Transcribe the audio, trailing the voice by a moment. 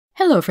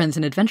Hello friends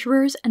and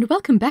adventurers, and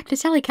welcome back to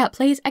Sally Cat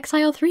Plays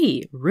Exile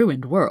 3,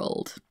 Ruined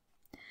World.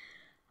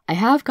 I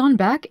have gone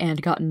back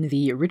and gotten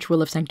the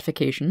Ritual of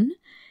Sanctification,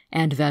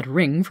 and that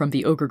ring from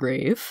the Ogre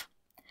Grave.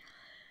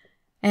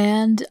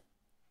 And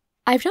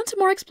I've done some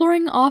more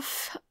exploring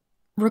off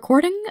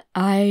recording.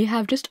 I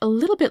have just a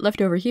little bit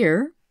left over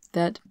here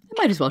that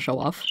I might as well show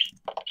off.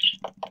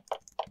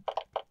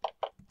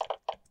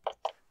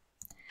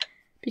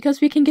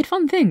 Because we can get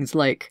fun things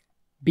like,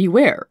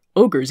 beware,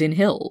 ogres in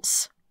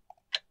hills.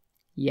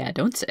 Yeah,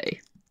 don't say.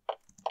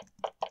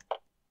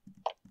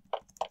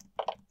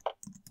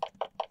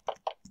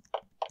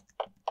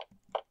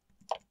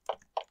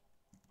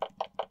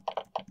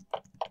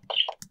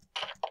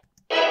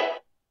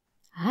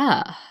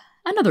 Ah,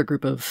 another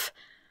group of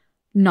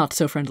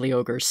not-so-friendly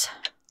ogres.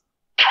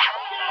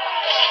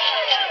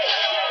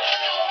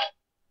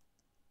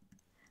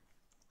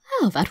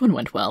 Oh, that one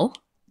went well.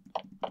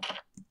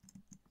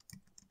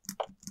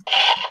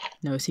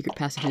 No secret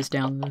passages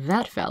down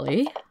that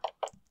valley.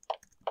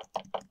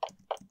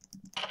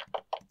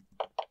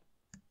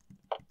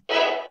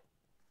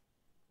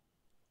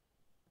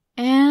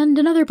 And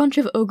another bunch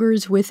of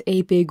ogres with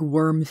a big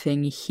worm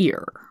thing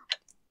here.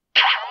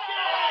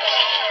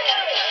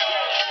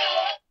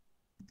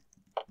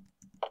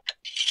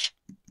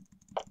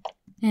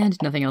 And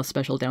nothing else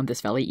special down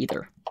this valley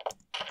either.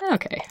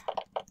 Okay.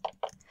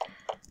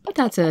 But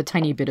that's a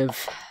tiny bit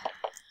of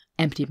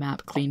empty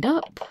map cleaned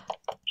up.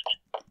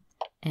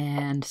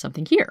 And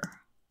something here.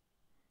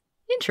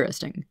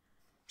 Interesting.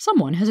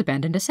 Someone has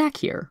abandoned a sack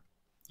here.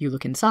 You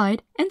look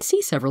inside and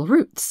see several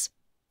roots.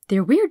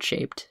 They're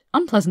weird-shaped,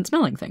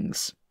 unpleasant-smelling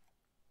things.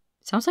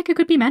 Sounds like it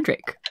could be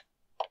mandrake.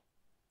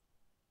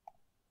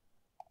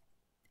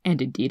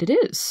 And indeed it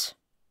is.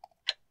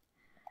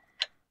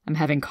 I'm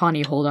having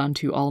Connie hold on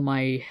to all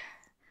my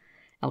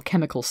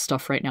alchemical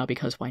stuff right now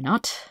because why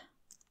not?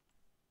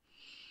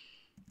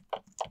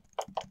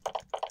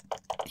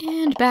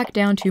 And back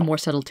down to more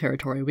settled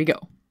territory we go.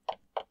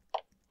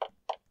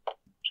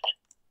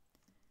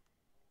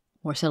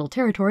 More settled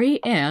territory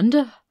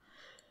and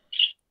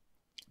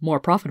more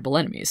profitable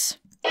enemies.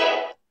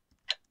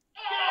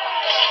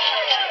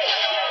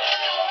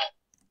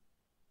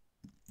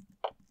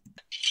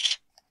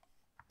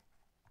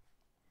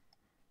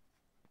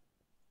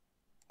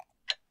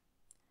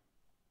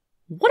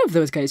 One of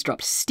those guys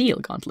dropped steel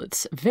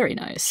gauntlets. Very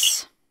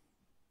nice.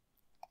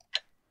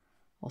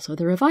 Also,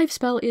 the revive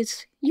spell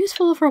is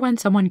useful for when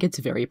someone gets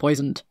very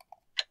poisoned.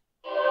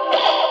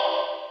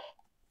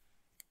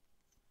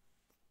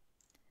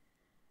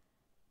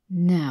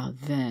 Now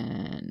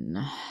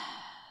then...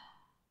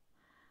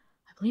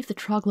 I believe the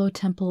Troglodyte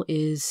temple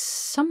is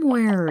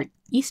somewhere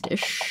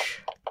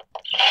eastish.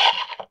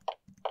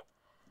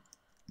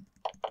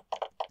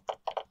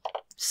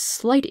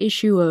 Slight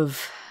issue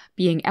of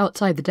being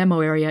outside the demo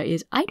area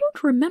is I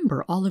don't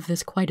remember all of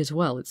this quite as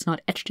well. It's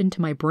not etched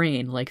into my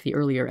brain like the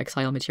earlier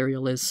Exile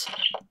material is.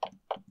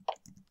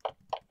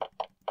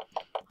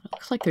 It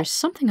looks like there's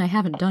something I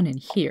haven't done in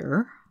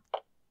here.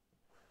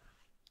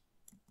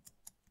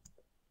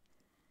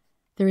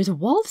 There is a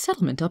walled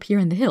settlement up here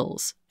in the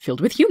hills,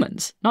 filled with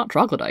humans, not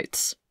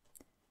troglodytes.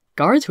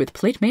 Guards with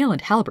plate mail and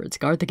halberds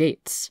guard the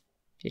gates.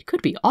 It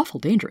could be awful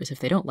dangerous if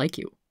they don't like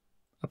you.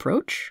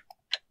 Approach?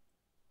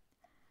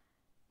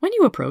 When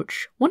you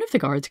approach, one of the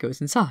guards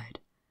goes inside.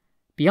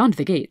 Beyond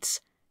the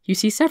gates, you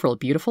see several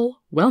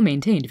beautiful,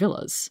 well-maintained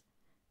villas.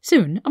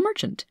 Soon, a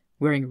merchant,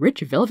 wearing rich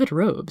velvet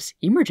robes,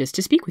 emerges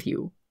to speak with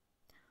you.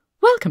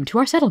 Welcome to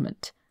our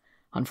settlement.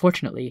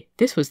 Unfortunately,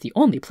 this was the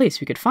only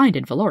place we could find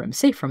in Valorum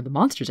safe from the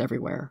monsters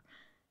everywhere.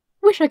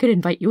 Wish I could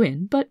invite you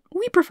in, but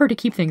we prefer to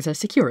keep things as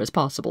secure as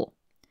possible.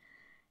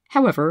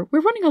 However,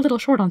 we're running a little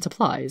short on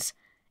supplies,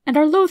 and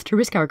are loath to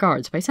risk our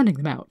guards by sending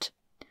them out.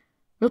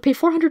 We'll pay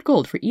 400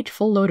 gold for each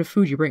full load of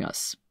food you bring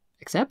us.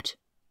 Accept?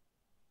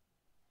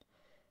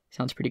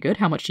 Sounds pretty good.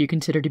 How much do you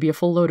consider to be a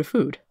full load of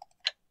food?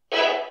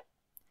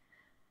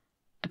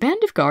 A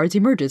band of guards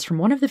emerges from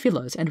one of the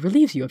villas and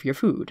relieves you of your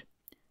food.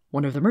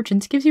 One of the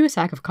merchants gives you a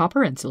sack of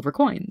copper and silver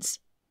coins.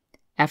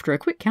 After a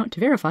quick count to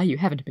verify you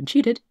haven't been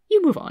cheated,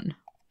 you move on.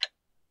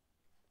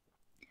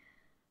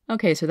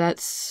 Okay, so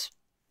that's,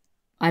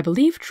 I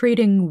believe,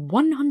 trading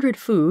 100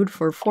 food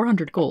for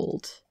 400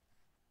 gold.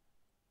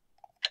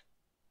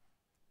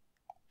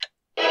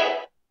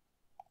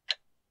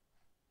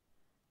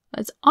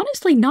 That's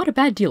honestly not a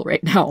bad deal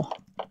right now.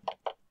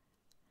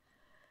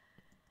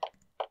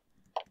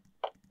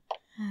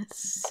 Let's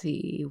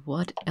see,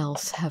 what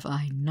else have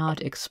I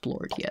not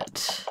explored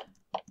yet?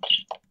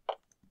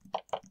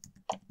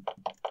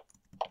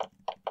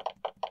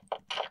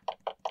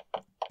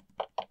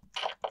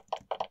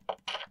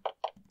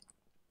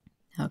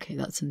 Okay,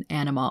 that's an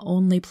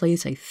anima-only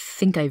place. I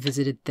think I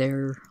visited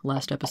there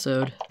last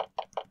episode.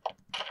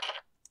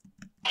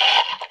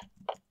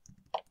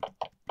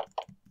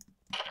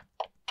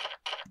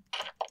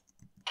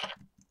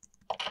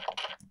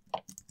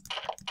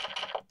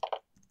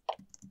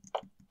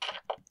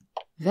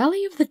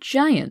 Valley of the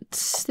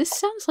Giants. This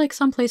sounds like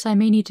someplace I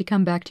may need to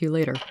come back to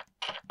later.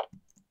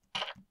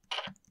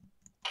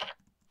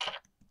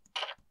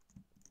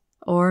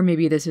 Or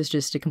maybe this is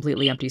just a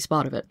completely empty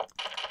spot of it.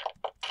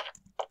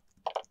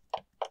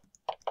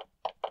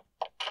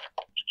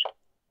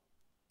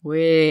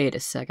 Wait a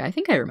sec, I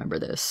think I remember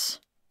this.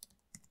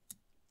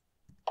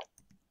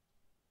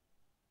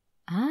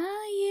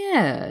 Ah,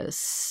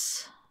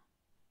 yes.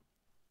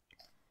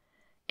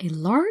 A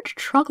large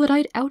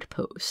troglodyte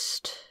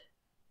outpost.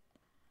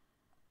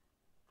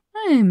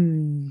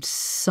 I'm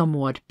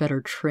somewhat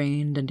better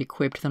trained and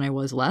equipped than I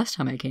was last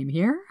time I came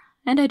here,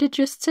 and I did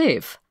just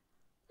save.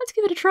 Let's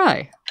give it a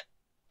try.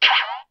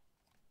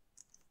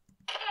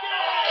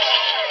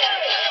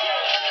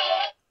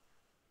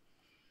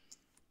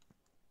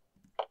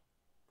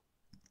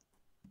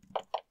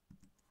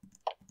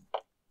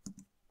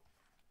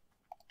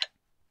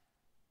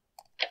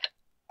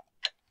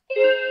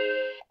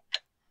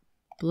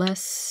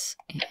 Bless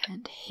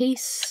and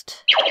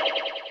haste.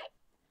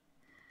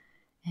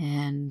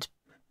 And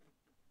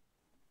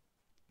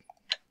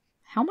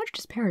how much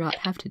does Peridot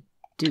have to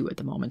do at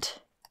the moment?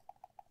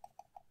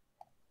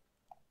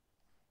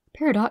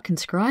 Peridot can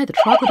scry the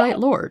Troglodyte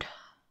Lord.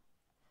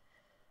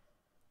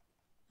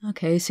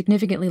 Okay,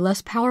 significantly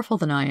less powerful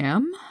than I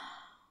am.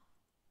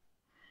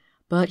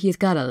 But he's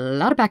got a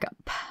lot of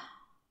backup.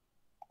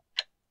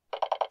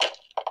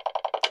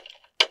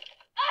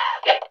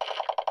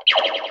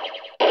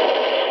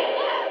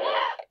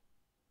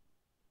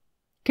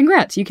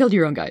 Congrats, you killed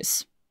your own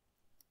guys.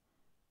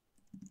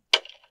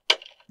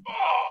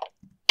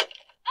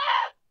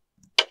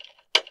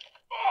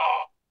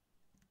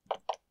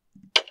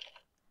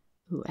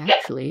 Ooh,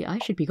 actually, I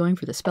should be going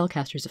for the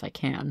spellcasters if I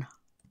can.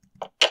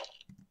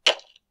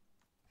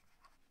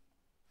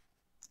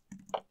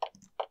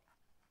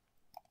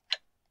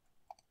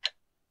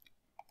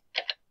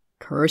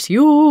 Curse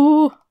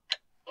you!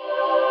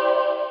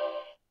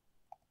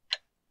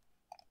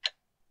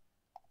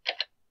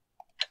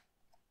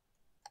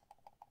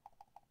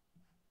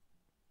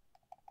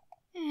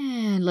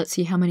 And let's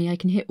see how many I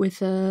can hit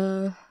with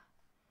a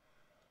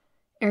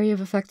area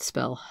of effect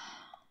spell.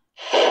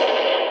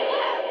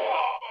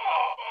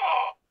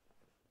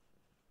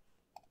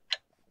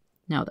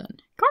 Now then,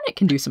 Garnet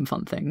can do some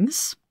fun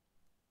things.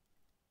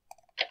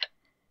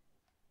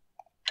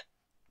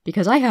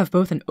 Because I have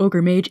both an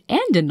Ogre Mage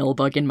and a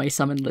Nullbug in my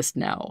summon list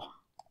now.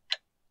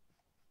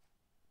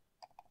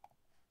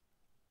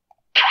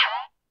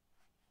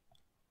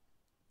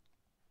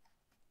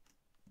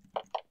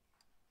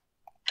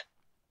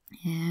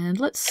 And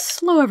let's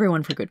slow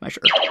everyone for good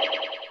measure.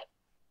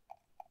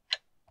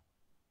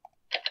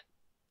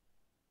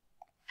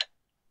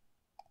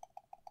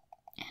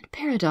 And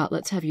Peridot,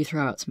 let's have you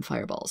throw out some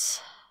fireballs.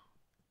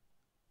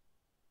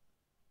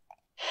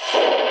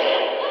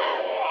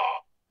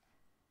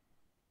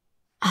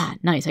 Ah,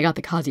 nice, I got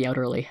the Kazi out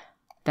early.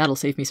 That'll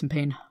save me some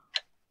pain.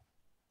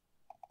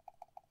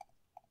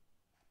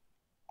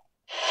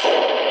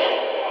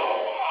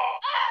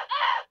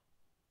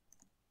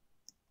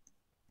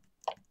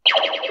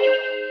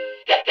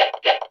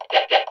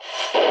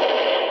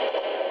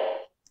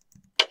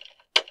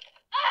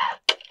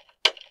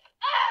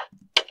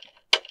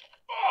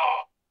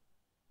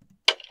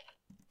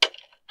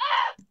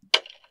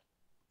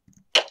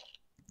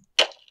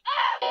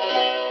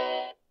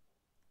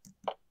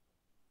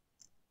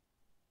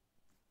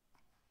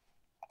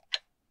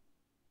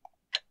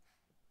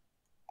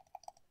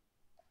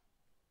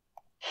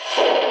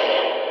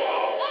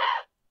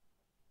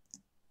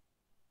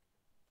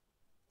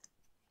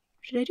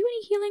 Should I do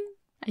any healing?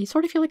 I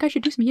sort of feel like I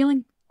should do some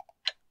healing.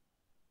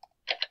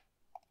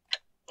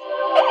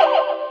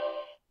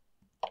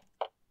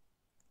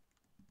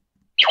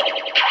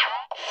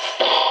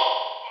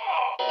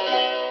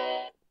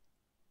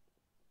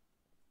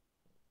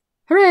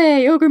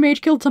 Hooray! Ogre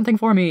Mage killed something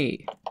for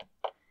me!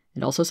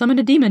 And also summoned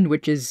a demon,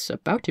 which is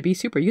about to be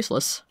super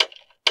useless.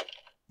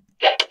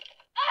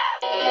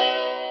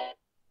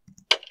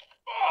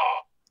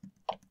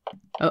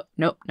 Oh,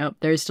 nope, nope.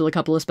 There's still a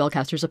couple of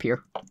spellcasters up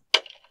here.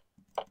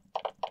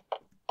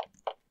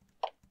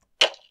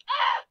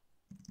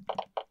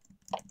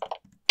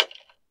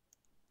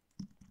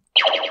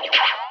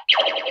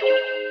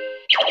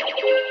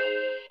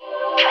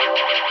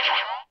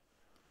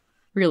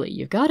 Really,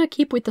 you've gotta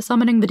keep with the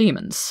summoning the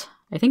demons.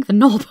 I think the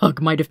Nullbug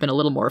might have been a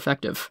little more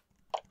effective.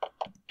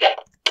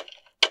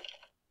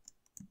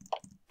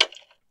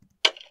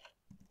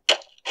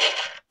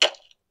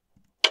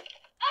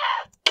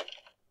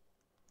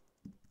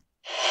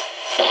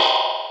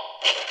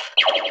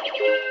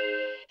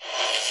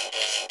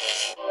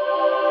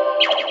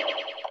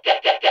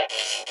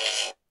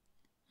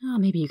 Oh,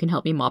 maybe you can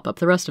help me mop up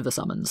the rest of the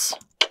summons.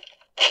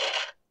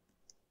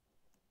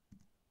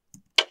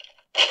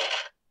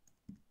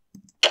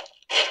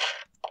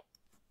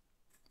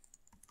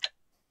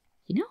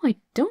 You know, I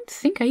don't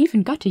think I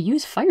even got to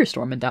use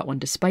Firestorm in that one,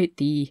 despite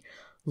the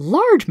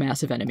large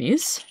mass of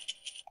enemies.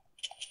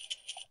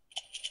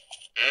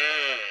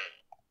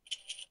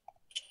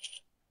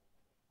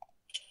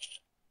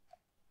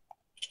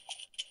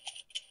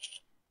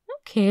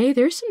 Okay,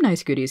 there's some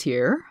nice goodies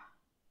here.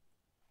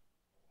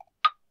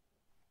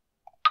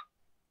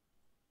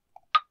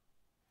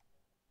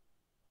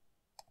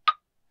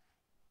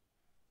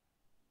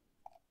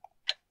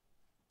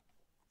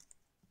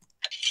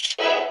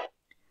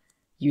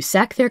 You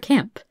sack their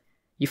camp.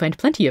 You find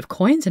plenty of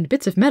coins and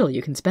bits of metal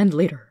you can spend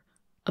later,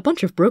 a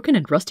bunch of broken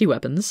and rusty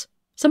weapons,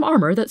 some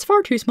armor that's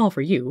far too small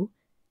for you,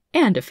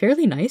 and a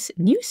fairly nice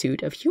new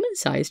suit of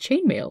human-sized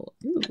chainmail.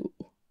 Ooh.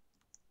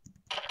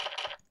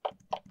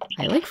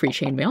 I like free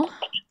chainmail.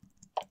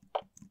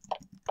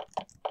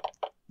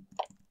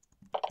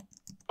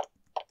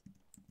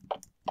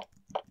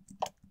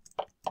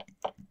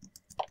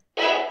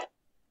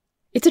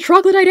 It's a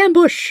troglodyte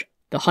ambush!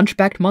 The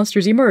hunchbacked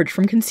monsters emerge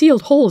from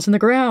concealed holes in the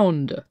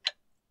ground.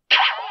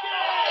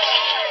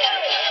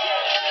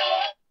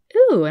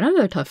 Ooh,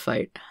 another tough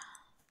fight.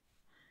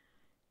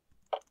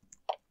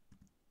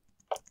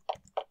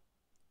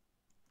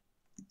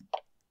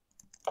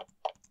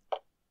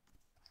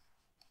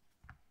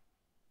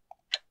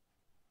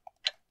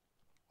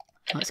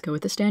 Let's go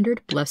with the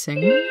standard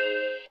blessing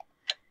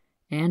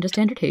and a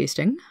standard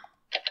hasting.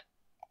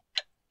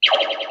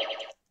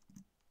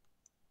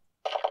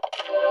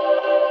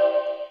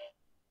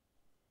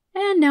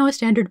 And now a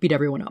standard beat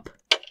everyone up.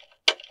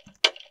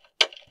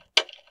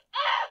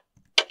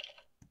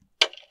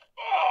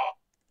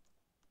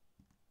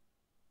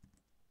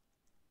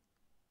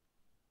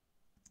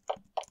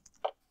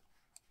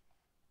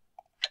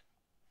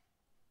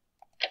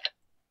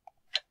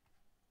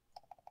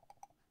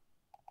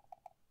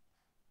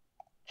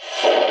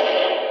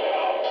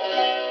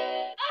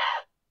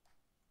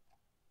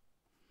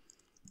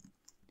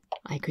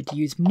 I could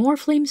use more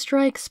flame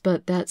strikes,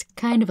 but that's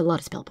kind of a lot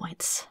of spell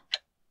points.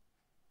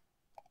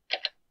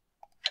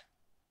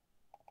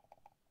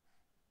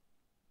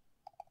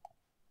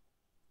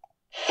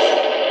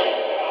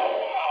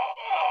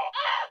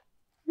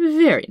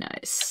 Very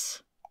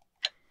nice.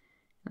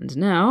 And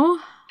now...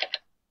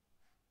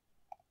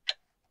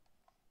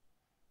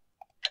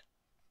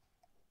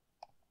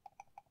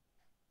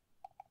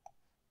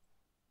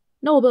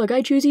 Nullbug,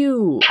 I choose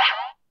you!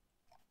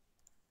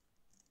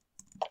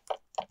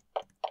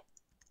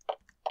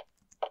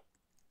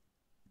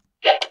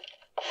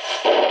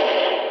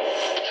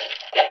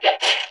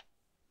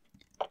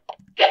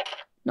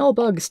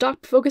 Nullbug,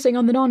 stop focusing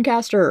on the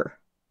non-caster!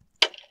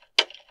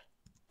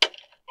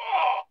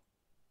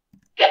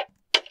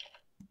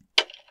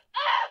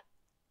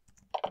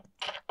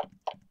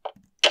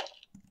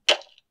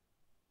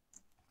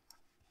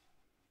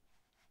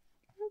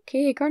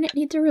 Okay, Garnet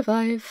needs a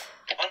revive.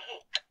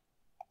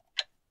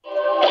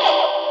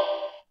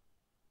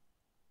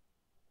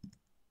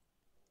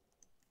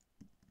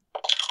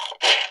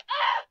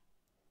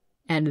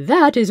 And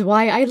that is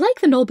why I like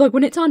the Nullbug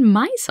when it's on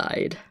my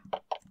side.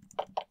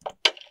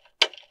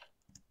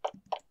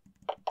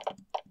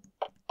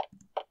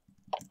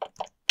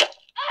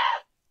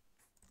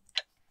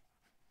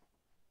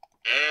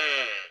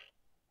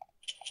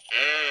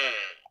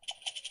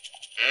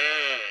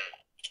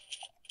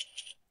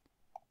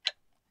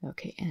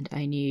 Okay, and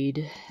I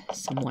need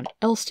someone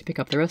else to pick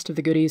up the rest of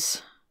the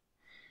goodies.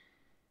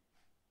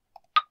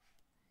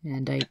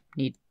 And I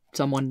need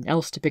someone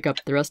else to pick up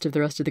the rest of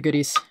the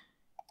goodies.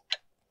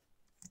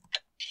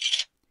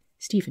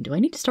 Stephen, do I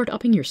need to start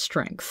upping your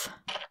strength?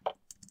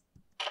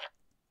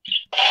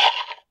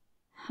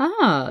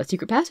 Ah, a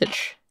secret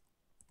passage.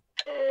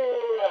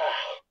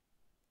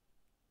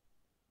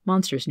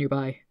 Monsters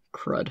nearby.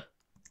 Crud.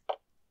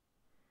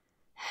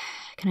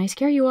 Can I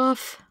scare you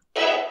off?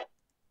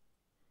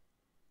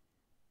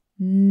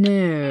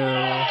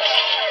 No.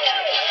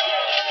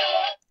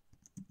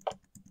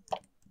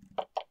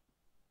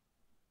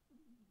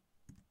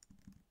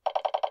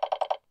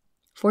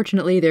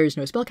 Fortunately, there's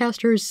no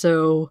spellcasters,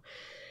 so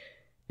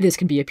this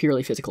can be a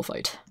purely physical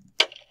fight.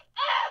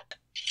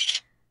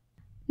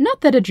 Not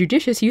that a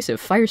judicious use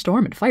of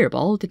Firestorm and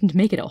Fireball didn't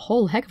make it a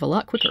whole heck of a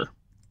lot quicker.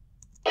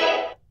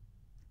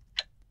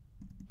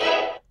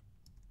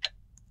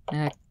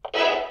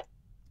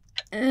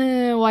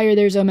 Why are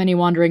there so many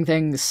wandering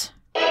things?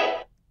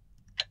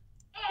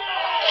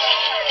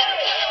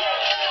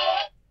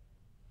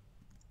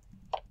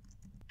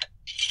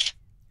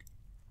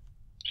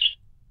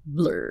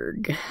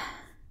 Blurg.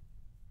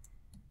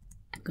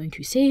 I'm going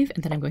to save,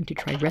 and then I'm going to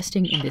try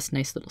resting in this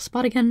nice little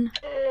spot again.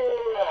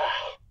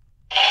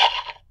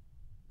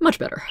 Much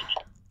better.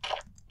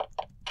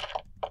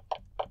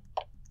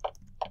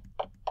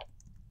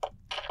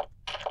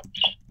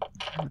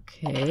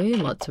 Okay,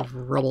 lots of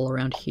rubble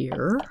around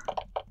here.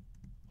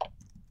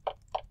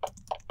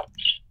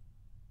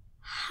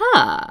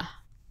 Ha!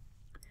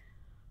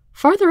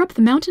 Farther up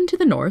the mountain to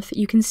the north,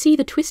 you can see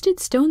the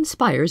twisted stone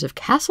spires of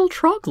Castle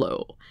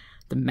Troglo,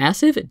 the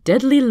massive,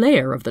 deadly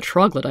lair of the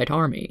Troglodyte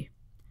army.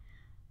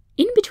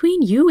 In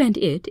between you and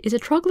it is a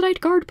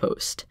Troglodyte guard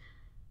post.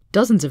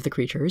 Dozens of the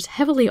creatures,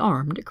 heavily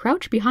armed,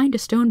 crouch behind a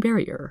stone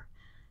barrier.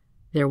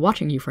 They're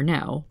watching you for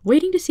now,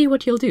 waiting to see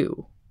what you'll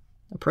do.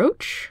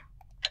 Approach?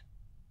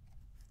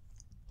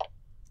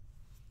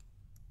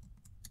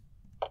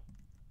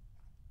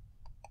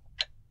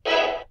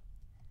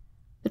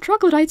 The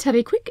Troglodytes have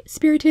a quick,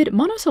 spirited,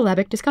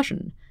 monosyllabic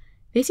discussion.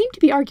 They seem to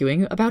be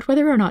arguing about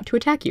whether or not to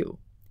attack you.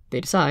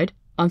 They decide,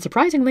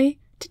 unsurprisingly,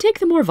 to take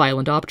the more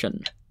violent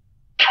option.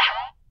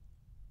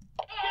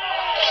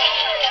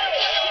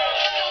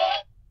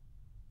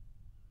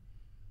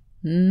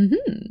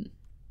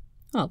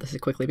 Well, this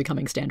is quickly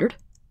becoming standard.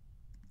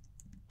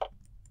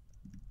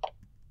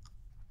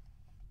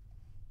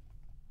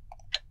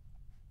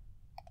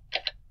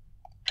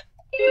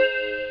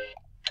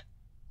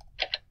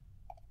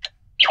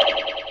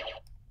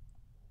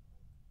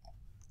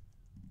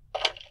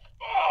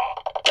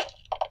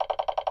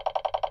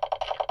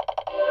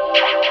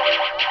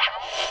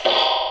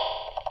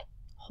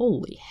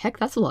 Holy heck,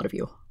 that's a lot of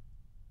you.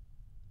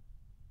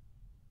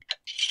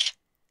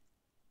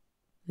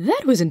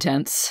 That was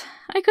intense.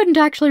 I couldn't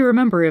actually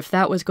remember if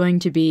that was going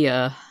to be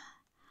a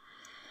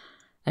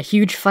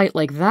huge fight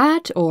like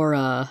that, or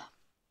a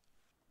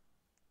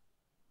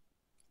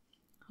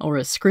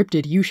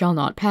scripted you shall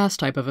not pass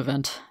type of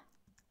event.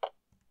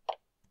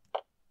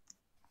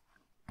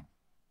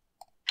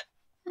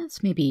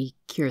 Let's maybe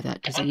cure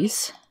that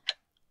disease.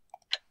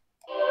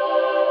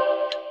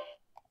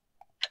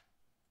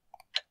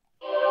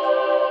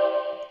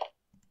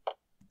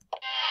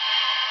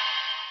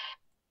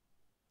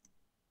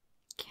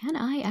 Can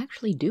I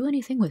actually do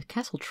anything with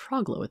Castle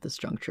Troglo at this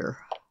juncture?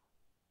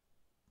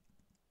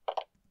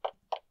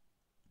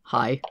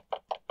 Hi.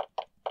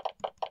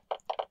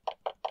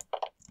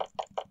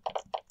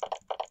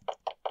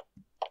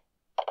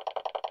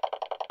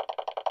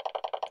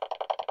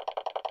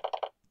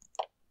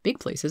 Big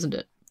place, isn't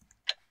it?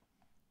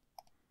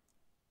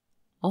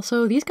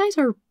 Also, these guys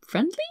are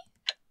friendly?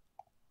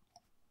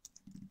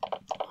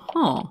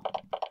 Huh.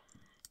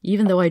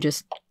 Even though I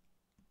just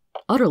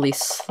utterly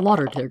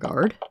slaughtered their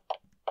guard.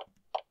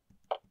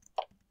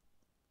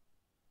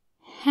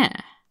 Huh.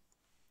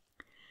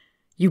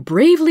 You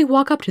bravely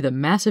walk up to the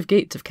massive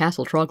gates of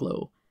Castle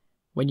Troglo.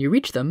 When you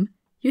reach them,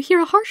 you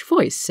hear a harsh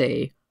voice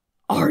say,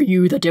 "Are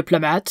you the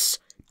diplomats?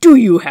 Do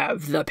you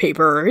have the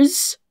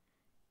papers?"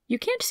 You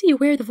can't see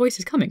where the voice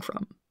is coming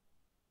from.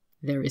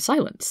 There is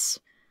silence.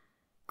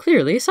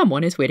 Clearly,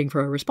 someone is waiting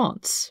for a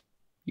response.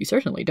 You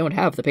certainly don't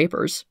have the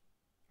papers.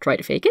 Try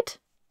to fake it?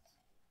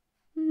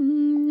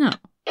 No.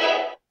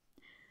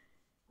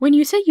 When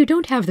you say you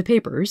don't have the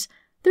papers,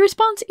 the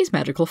response is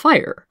magical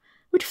fire,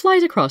 which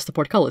flies across the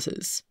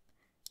portcullises.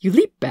 You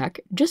leap back,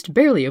 just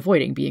barely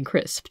avoiding being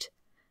crisped.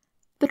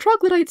 The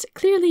Troglodytes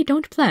clearly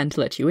don't plan to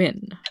let you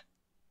in.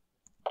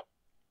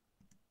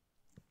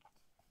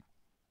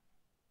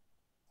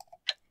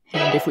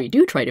 And if we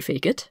do try to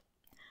fake it...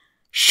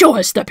 "Show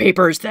us the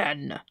papers,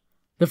 then!"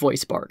 the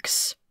voice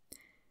barks.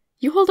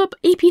 You hold up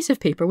a piece of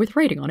paper with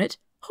writing on it,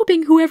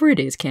 hoping whoever it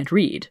is can't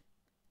read.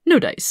 No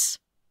dice.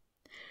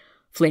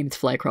 Flames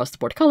fly across the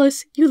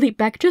portcullis, you leap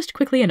back just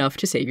quickly enough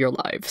to save your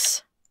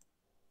lives.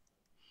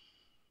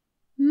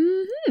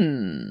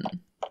 Did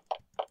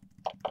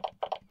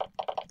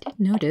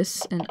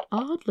notice an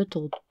odd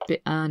little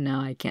bit... no,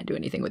 I can't do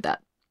anything with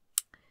that.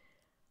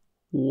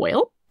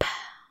 Welp.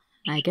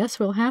 I guess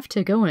we'll have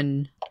to go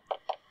and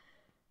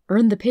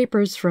earn the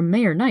papers from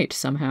Mayor Knight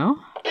somehow.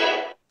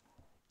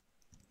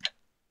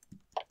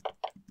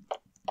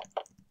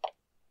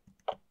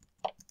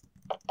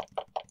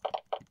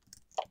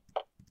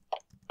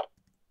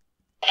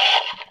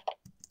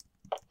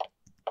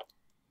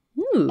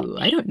 Ooh,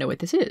 I don't know what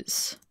this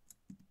is.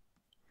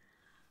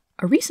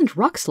 A recent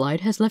rock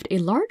slide has left a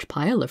large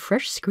pile of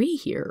fresh scree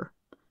here.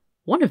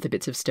 One of the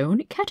bits of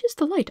stone catches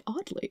the light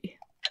oddly.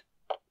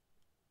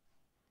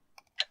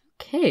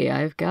 Okay,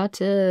 I've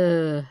got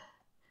a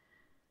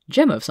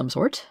gem of some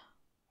sort.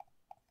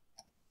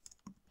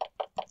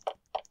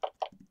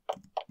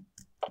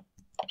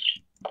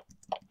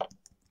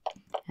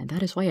 And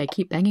that is why I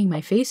keep banging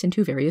my face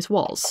into various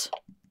walls.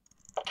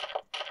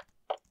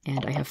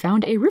 And I have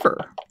found a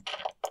river.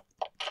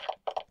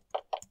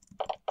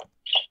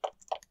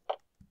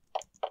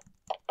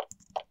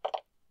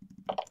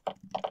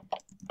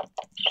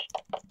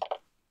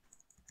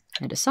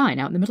 And a sign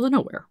out in the middle of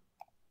nowhere.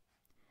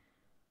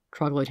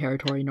 Troglodyte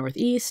territory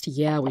northeast.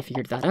 Yeah, we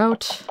figured that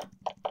out.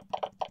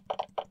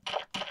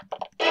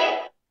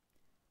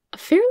 A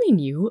fairly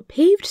new,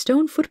 paved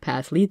stone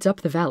footpath leads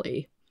up the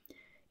valley.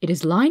 It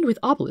is lined with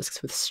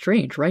obelisks with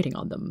strange writing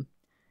on them.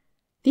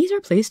 These are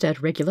placed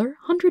at regular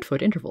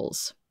 100-foot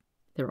intervals.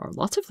 There are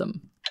lots of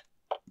them.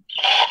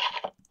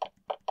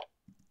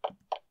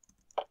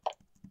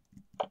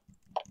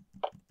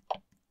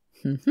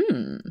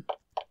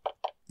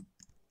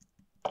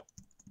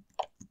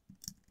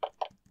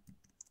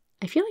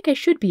 I feel like I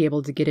should be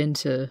able to get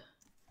into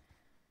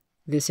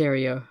this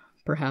area,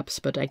 perhaps,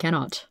 but I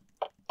cannot.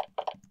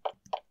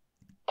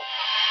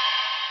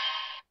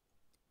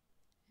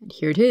 And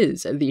here it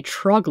is, the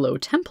Troglo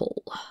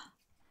Temple,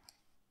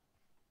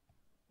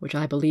 which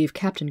I believe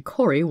Captain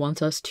Corey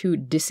wants us to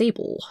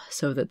disable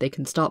so that they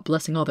can stop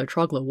blessing all their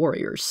Troglo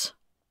warriors.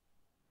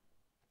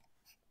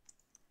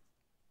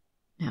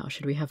 Now,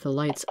 should we have the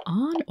lights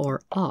on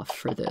or off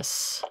for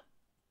this?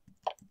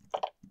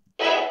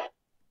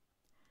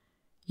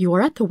 You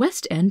are at the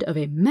west end of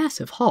a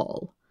massive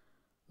hall.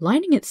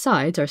 Lining its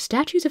sides are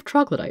statues of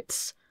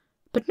troglodytes,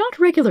 but not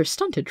regular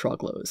stunted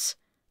troglos.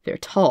 They're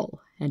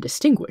tall and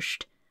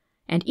distinguished,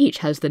 and each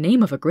has the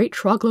name of a great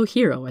Troglo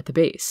hero at the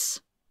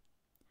base.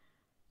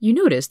 You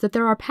notice that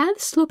there are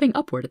paths sloping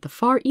upward at the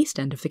far east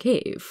end of the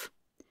cave.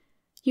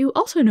 You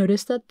also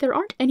notice that there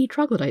aren't any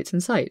troglodytes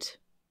in sight.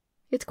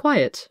 It's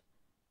quiet.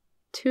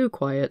 Too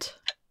quiet.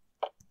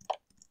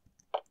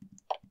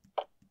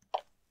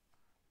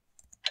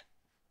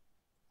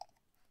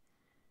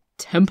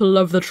 Temple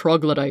of the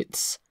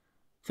Troglodytes.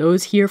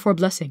 Those here for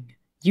blessing,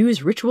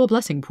 use ritual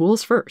blessing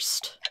pools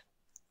first.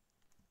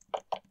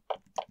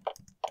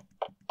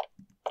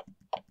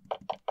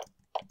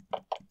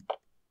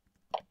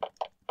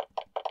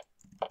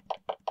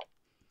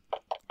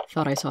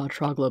 Thought I saw a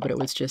Troglo, but it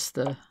was just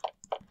the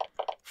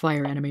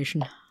fire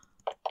animation.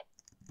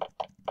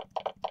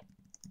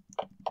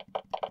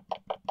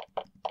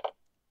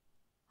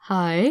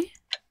 Hi.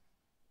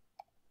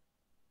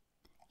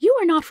 You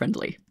are not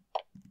friendly.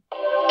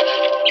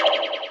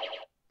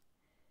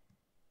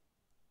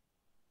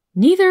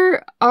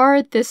 Neither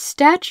are the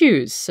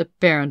statues,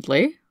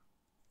 apparently.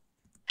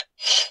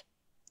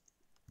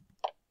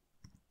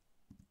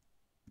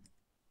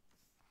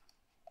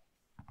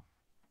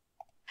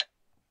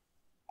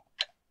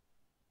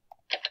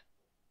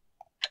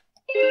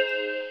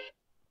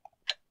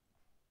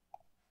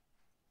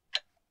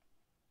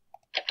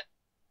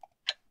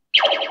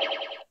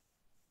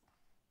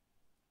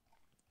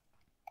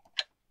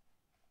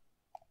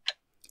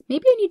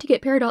 Maybe I need to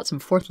get Peridot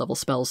some 4th level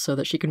spells so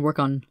that she can work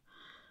on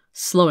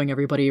slowing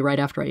everybody right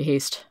after I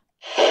haste.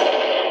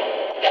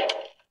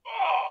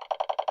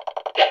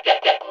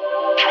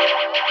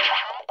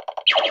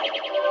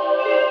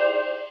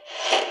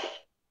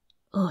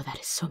 Oh, that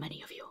is so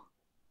many of you.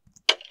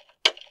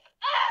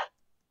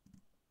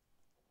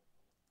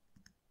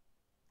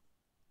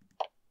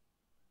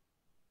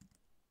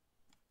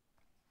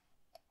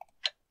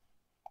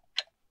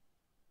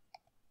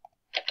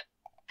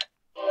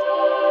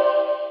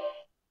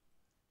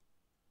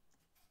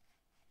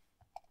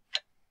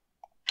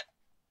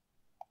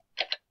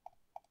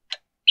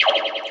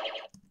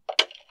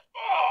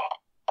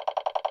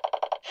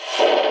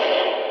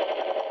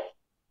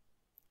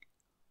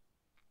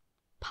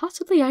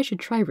 Possibly I should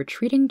try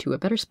retreating to a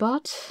better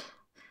spot.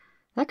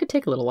 That could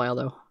take a little while,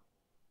 though.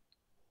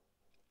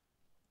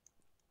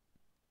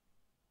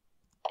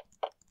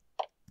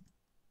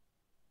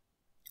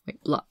 Wait,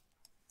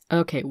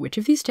 okay, which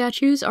of these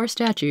statues are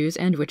statues,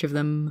 and which of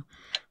them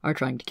are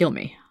trying to kill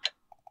me?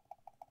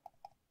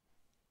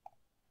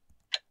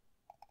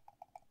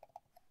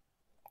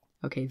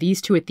 Okay,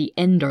 these two at the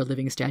end are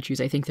living statues.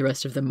 I think the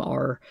rest of them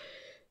are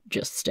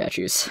just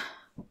statues.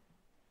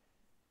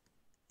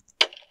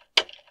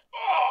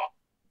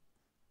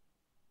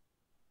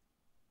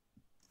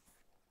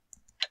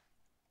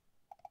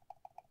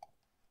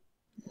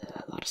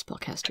 A lot of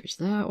spellcasters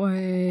that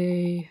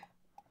way.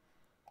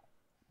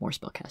 More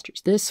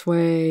spellcasters this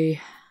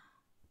way.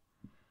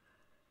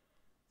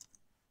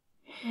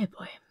 Hey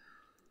boy.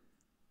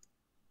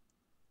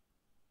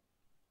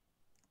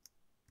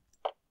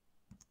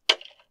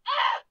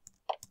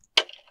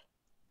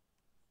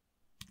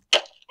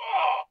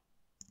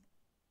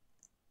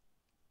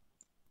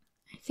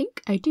 I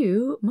think I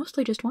do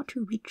mostly just want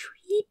to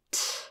retreat.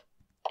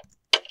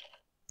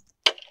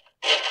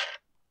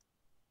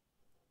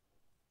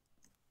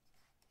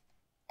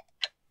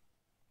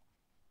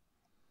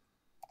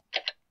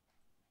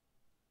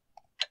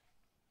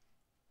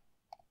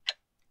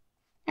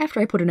 After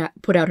I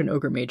put out an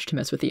ogre mage to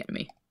mess with the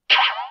enemy.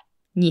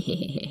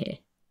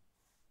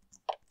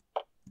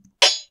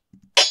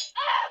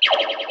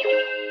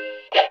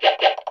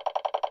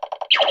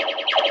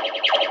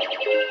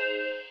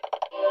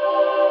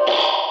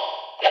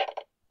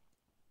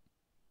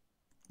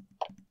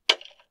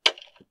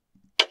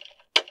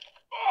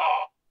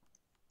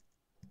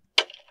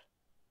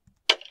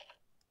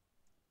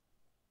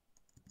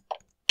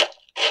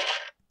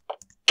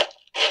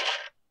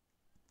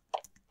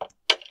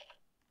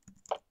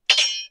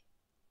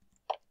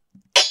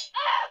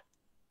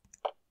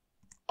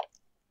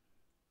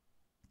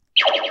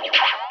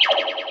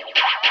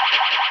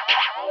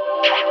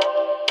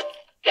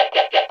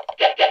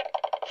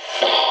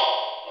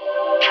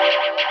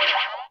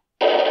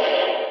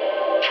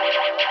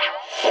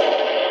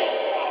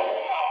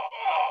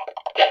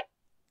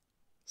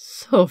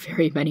 So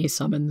very many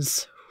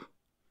summons.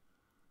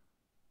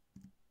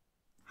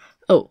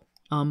 Oh,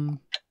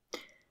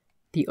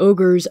 the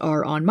ogres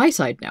are on my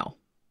side now.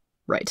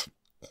 Right.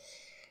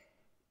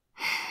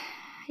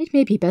 It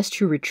may be best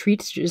to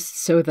retreat just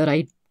so that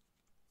I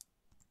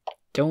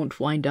don't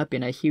wind up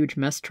in a huge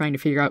mess trying to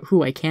figure out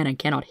who I can and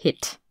cannot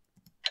hit.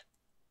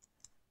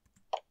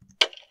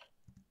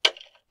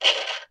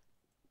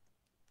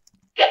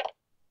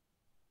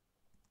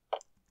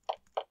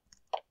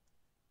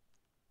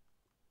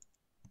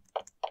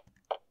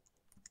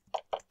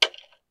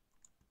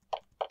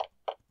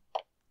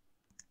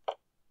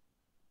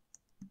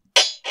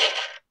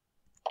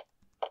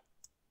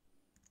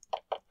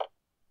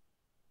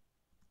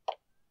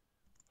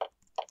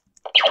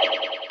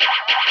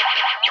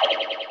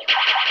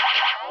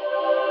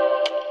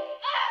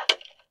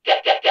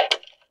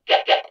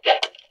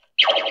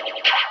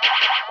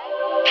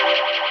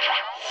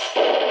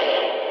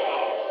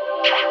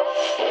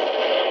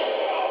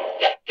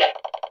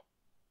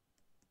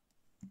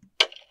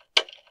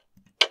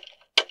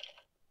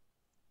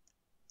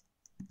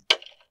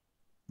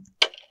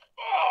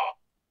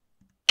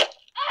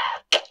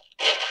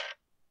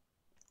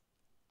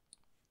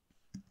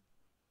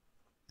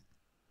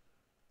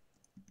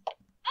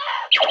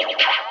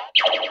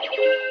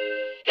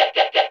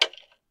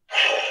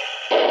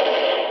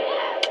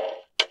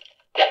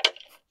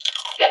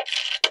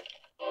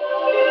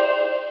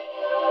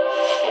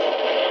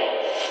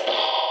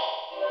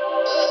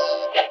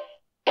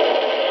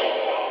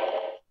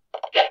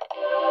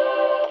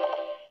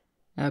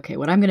 Okay,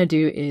 what I'm going to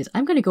do is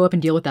I'm going to go up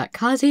and deal with that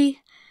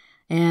Kazi,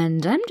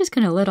 and I'm just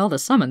going to let all the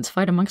summons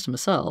fight amongst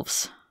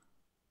themselves.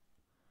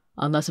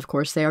 Unless, of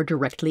course, they are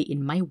directly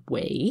in my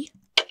way.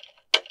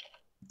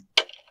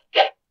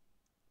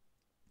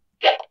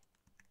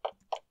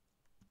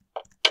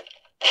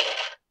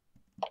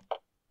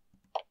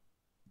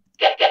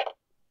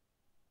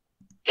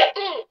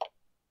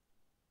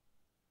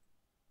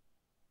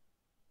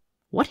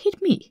 What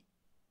hit me?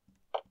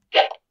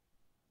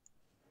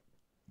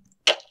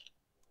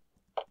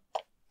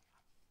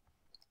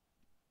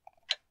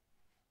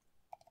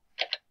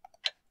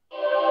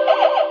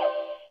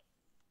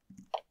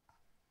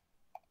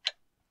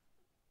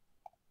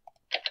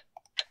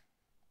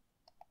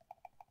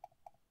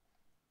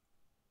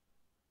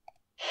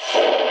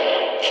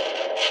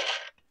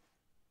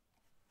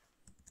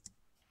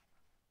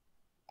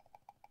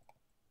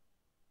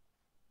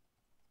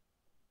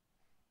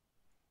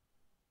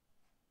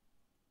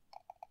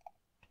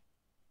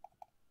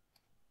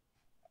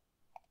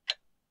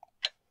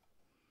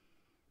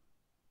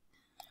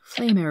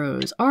 Flame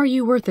arrows, are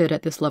you worth it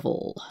at this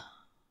level?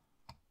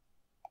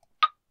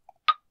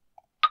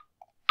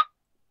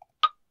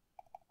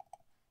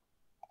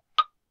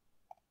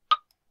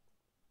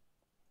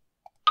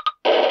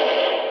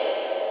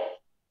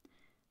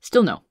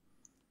 Still no.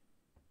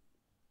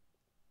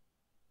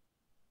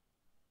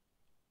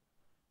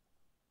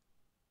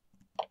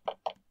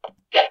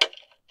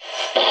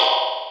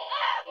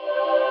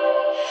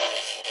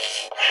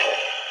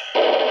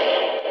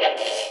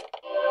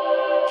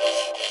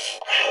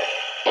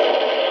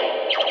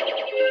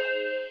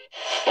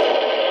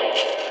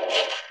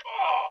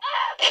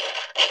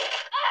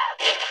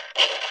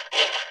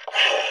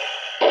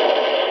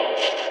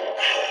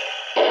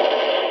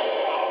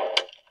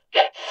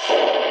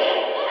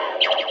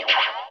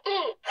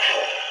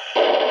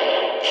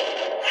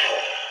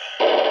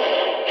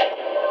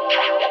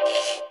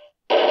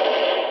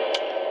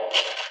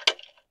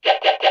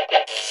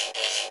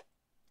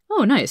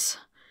 Oh, nice.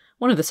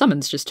 One of the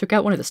summons just took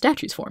out one of the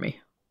statues for me.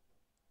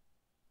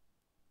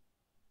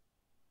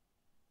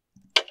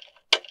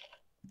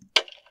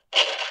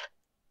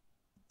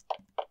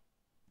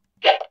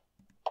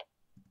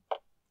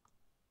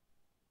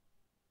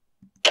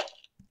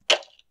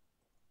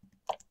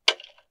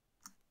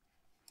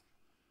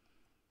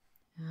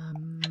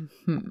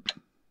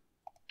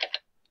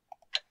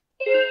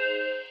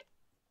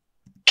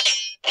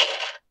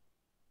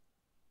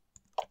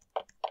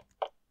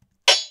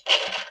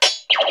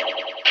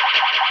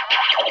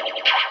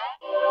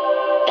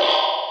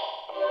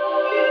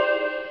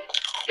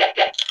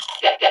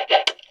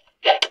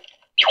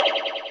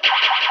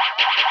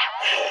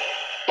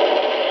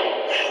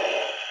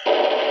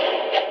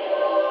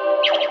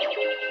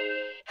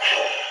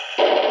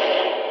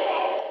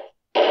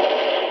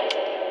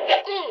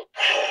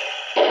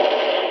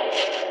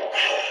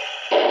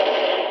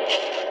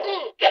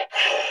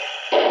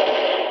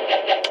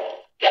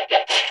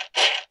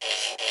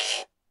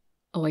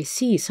 Oh, I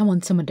see.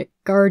 Someone summoned a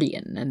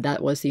guardian, and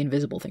that was the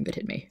invisible thing that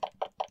hit me.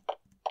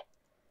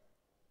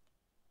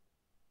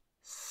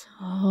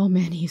 So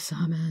many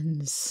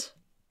summons.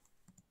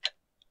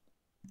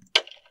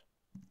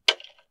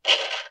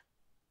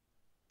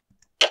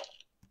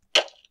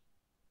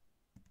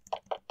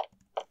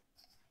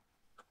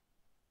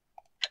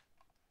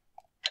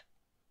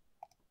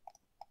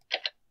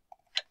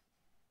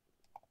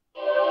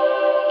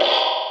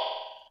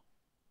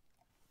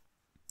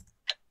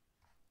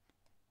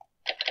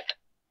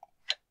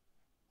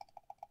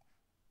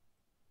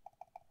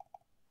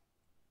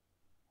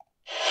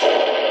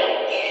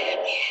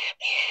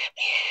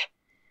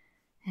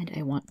 And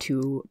I want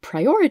to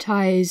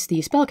prioritize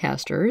the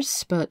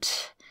spellcasters,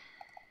 but...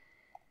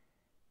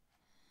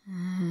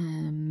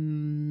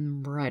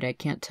 right, I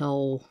can't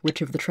tell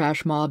which of the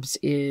trash mobs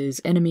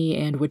is enemy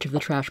and which of the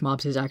trash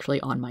mobs is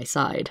actually on my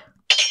side.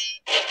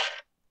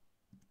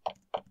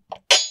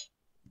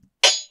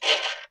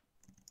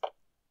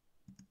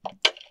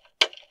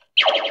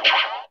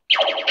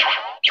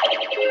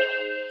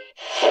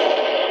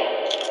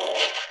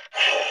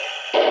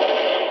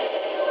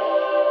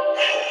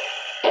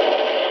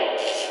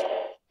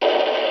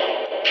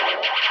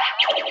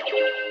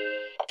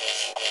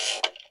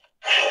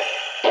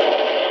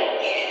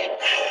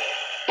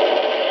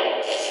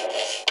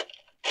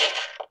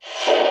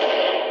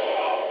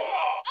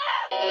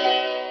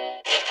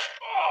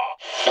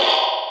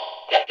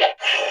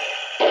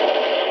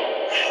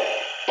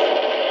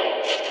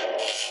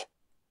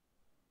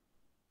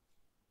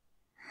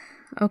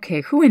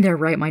 Okay, who in their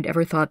right mind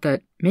ever thought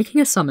that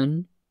making a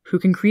summon who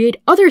can create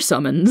other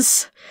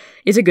summons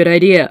is a good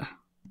idea?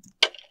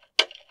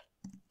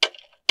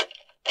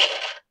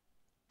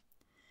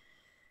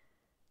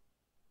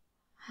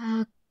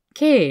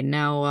 Okay,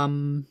 now,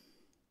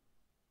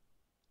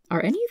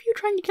 are any of you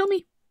trying to kill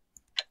me?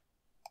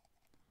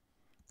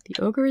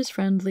 The ogre is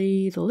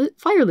friendly, the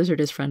fire lizard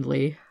is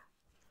friendly.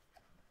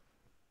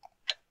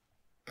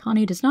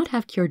 Connie does not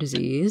have cure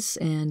disease,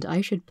 and I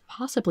should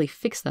possibly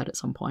fix that at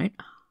some point.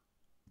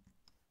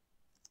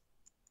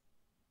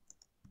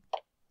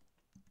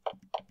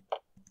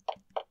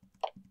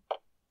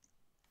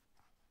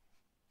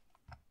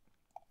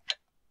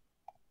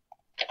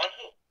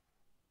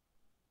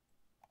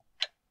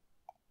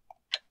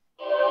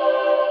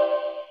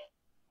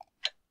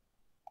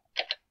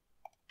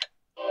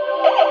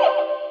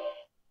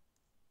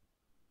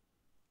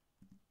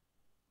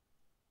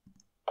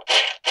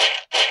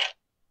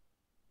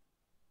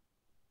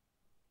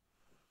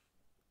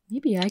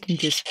 Maybe I can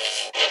just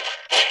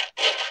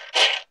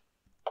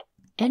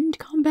end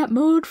combat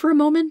mode for a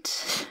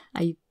moment.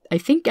 I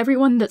think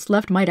everyone that's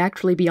left might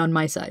actually be on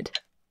my side.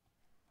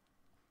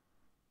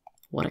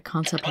 What a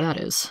concept that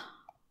is.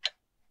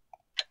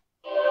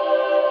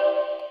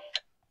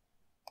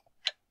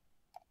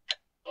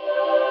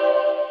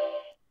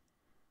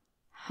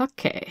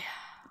 Okay.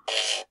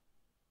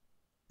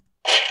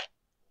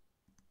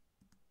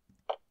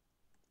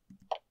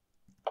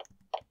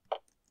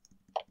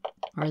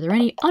 Are there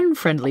any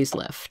unfriendlies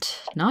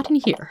left? Not in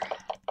here.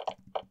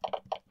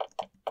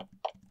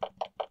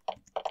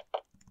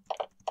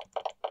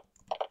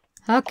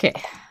 Okay.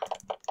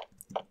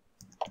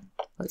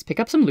 Let's pick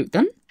up some loot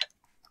then.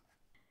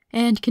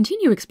 And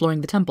continue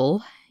exploring the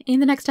temple in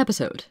the next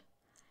episode.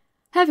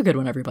 Have a good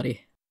one,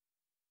 everybody.